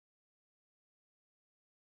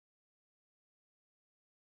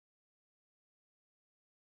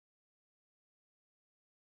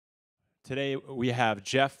Today we have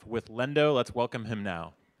Jeff with Lenddo. Let's welcome him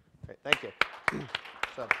now. Great, thank you.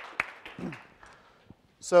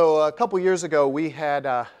 So a couple years ago, we had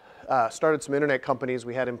started some internet companies.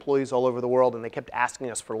 We had employees all over the world, and they kept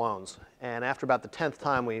asking us for loans. And after about the 10th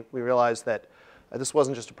time, we realized that this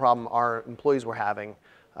wasn't just a problem our employees were having.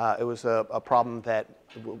 It was a problem that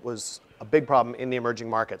was a big problem in the emerging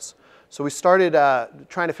markets. So we started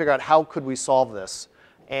trying to figure out how could we solve this.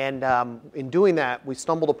 And in doing that, we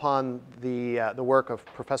stumbled upon the work of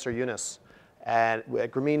Professor Yunus at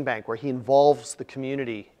Grameen Bank, where he involves the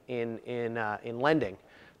community in lending.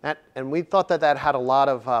 And we thought that had a lot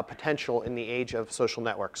of potential in the age of social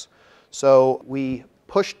networks. So we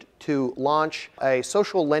pushed to launch a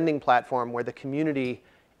social lending platform where the community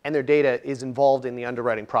and their data is involved in the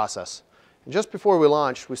underwriting process. And just before we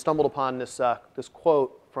launched, we stumbled upon this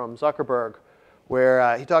quote from Zuckerberg,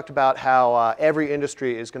 where he talked about how every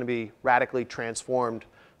industry is going to be radically transformed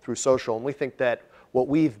through social. And we think that what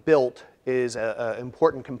we've built is an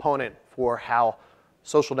important component for how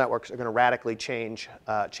social networks are going to radically change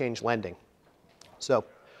lending. So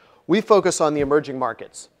we focus on the emerging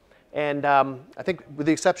markets. And I think with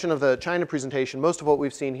the exception of the China presentation, most of what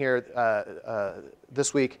we've seen here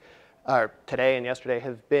this week, or today and yesterday,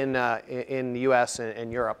 have been in the US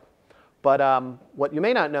and Europe. But what you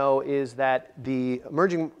may not know is that the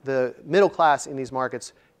middle class in these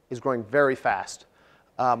markets is growing very fast.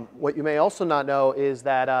 What you may also not know is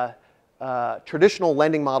that traditional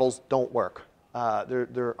lending models don't work.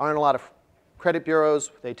 There aren't a lot of credit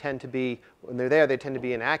bureaus. They tend to be, when they're there, they tend to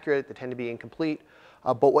be inaccurate. They tend to be incomplete.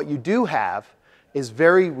 But what you do have is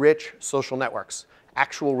very rich social networks,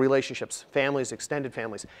 actual relationships, families, extended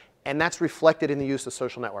families. And that's reflected in the use of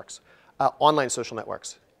social networks, online social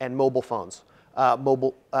networks, and mobile phones,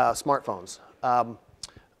 smartphones.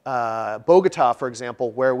 Bogota, for example,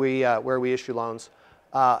 where we issue loans,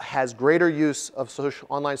 has greater use of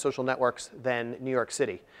online social networks than New York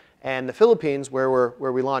City. And the Philippines, where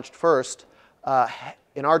we launched first,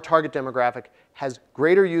 in our target demographic, has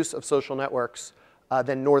greater use of social networks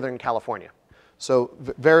than Northern California. So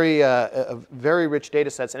very rich data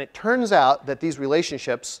sets. And it turns out that these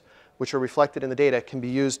relationships, which are reflected in the data, can be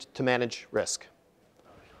used to manage risk.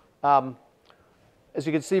 As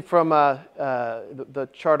you can see from the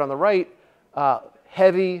chart on the right,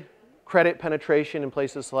 heavy credit penetration in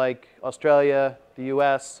places like Australia, the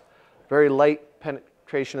US, very light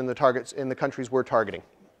penetration in the countries we're targeting.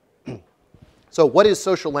 So what is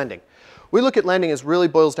social lending? We look at lending as really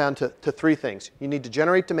boils down to three things. You need to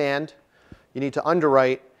generate demand, you need to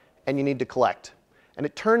underwrite, and you need to collect. And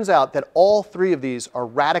it turns out that all three of these are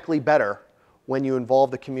radically better when you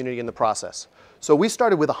involve the community in the process. So we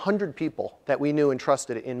started with 100 people that we knew and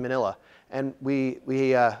trusted in Manila. And we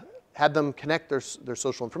had them connect their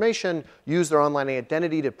social information, use their online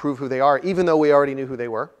identity to prove who they are, even though we already knew who they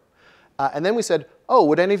were. And then we said, oh,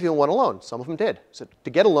 would any of you want a loan? Some of them did. So to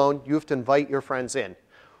get a loan, you have to invite your friends in.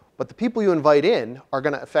 But the people you invite in are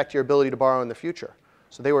going to affect your ability to borrow in the future.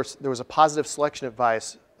 So there was a positive selection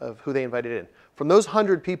bias of who they invited in. From those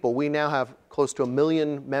 100 people, we now have close to 1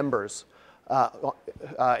 million members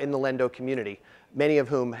in the Lenddo community, many of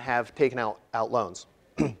whom have taken out loans.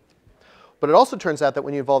 But it also turns out that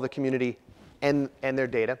when you involve the community and their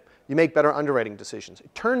data, you make better underwriting decisions.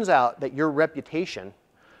 It turns out that your reputation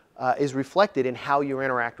is reflected in how you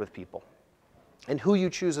interact with people. And who you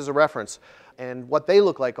choose as a reference and what they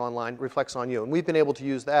look like online reflects on you. And we've been able to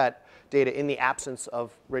use that data in the absence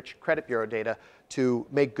of rich credit bureau data to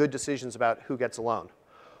make good decisions about who gets a loan.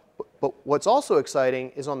 But what's also exciting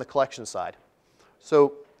is on the collection side.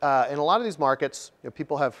 So in a lot of these markets,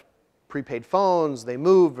 people have prepaid phones, they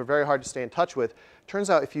move, they're very hard to stay in touch with. Turns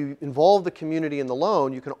out if you involve the community in the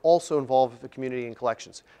loan, you can also involve the community in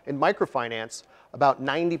collections. In microfinance, about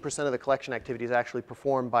 90% of the collection activity is actually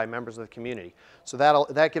performed by members of the community. So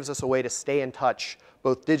that gives us a way to stay in touch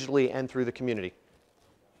both digitally and through the community.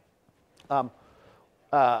 A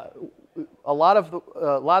lot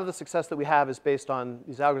of the success that we have is based on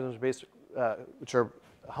these algorithms which are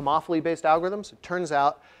homophily-based algorithms. It turns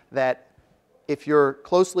out that if you're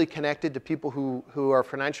closely connected to people who are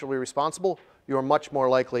financially responsible, you are much more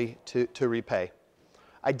likely to repay.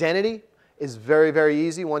 Identity is very, very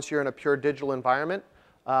easy once you're in a pure digital environment.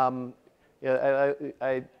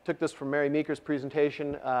 I took this from Mary Meeker's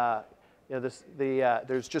presentation.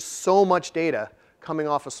 There's just so much data coming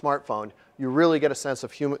off a smartphone, you really get a sense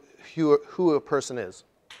of who a person is.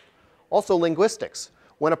 Also linguistics.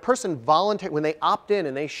 When a person when they opt in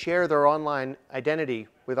and they share their online identity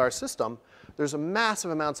with our system, there's a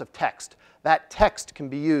massive amounts of text. That text can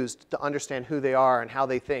be used to understand who they are and how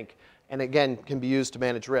they think, and again, can be used to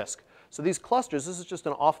manage risk. So these clusters, this is just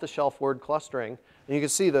an off-the-shelf word clustering. And you can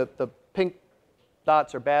see the pink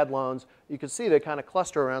dots are bad loans. You can see they kind of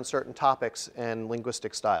cluster around certain topics and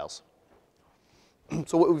linguistic styles.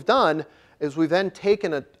 So what we've done is we've then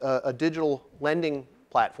taken a digital lending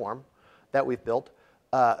platform that we've built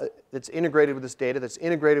that's integrated with this data, that's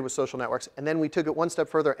integrated with social networks, and then we took it one step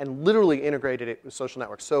further and literally integrated it with social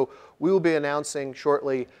networks. So we will be announcing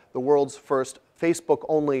shortly the world's first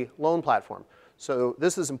Facebook-only loan platform. So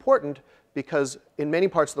this is important because in many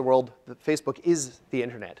parts of the world, Facebook is the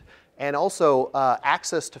internet. And also,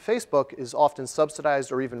 access to Facebook is often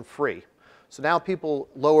subsidized or even free. So now people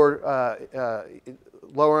lower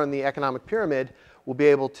in the economic pyramid will be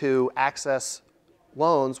able to access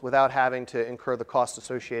loans without having to incur the cost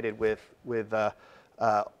associated with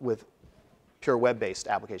pure web-based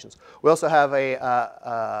applications. We also have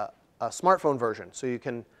a smartphone version, so you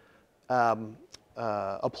can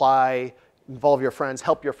apply, involve your friends,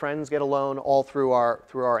 help your friends get a loan, all through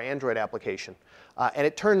our Android application. And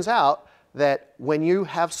it turns out that when you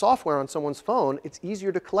have software on someone's phone, it's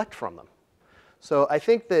easier to collect from them. So I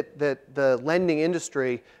think that the lending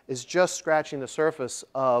industry is just scratching the surface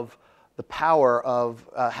of the power of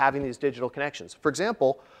having these digital connections. For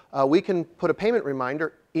example, we can put a payment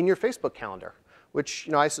reminder in your Facebook calendar, which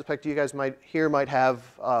I suspect you guys might have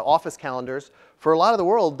office calendars. For a lot of the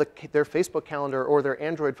world, their Facebook calendar or their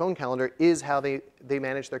Android phone calendar is how they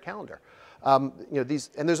manage their calendar. And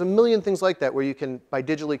there's a million things like that where you can, by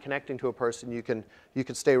digitally connecting to a person, you can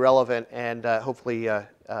stay relevant and hopefully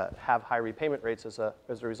have high repayment rates as a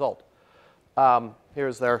result.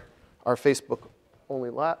 Here's our Facebook-only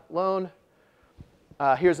loan.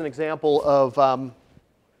 Here's an example of on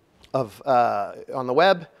the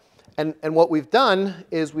web, and what we've done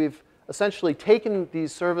is we've essentially taken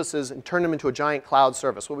these services and turned them into a giant cloud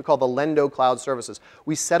service, what we call the Lenddo cloud services.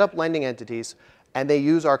 We set up lending entities, and they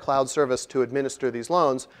use our cloud service to administer these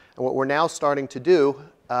loans. And what we're now starting to do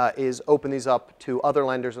is open these up to other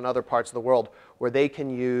lenders in other parts of the world where they can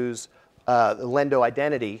use the Lenddo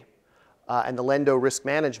identity and the Lenddo risk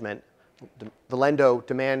management, the Lenddo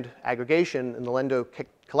demand aggregation, and the Lenddo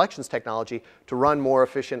collections technology to run more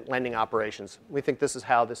efficient lending operations. We think this is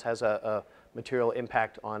how this has a material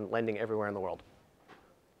impact on lending everywhere in the world.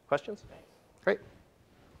 Questions? Great.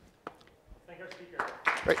 Thank our speaker.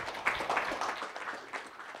 Great.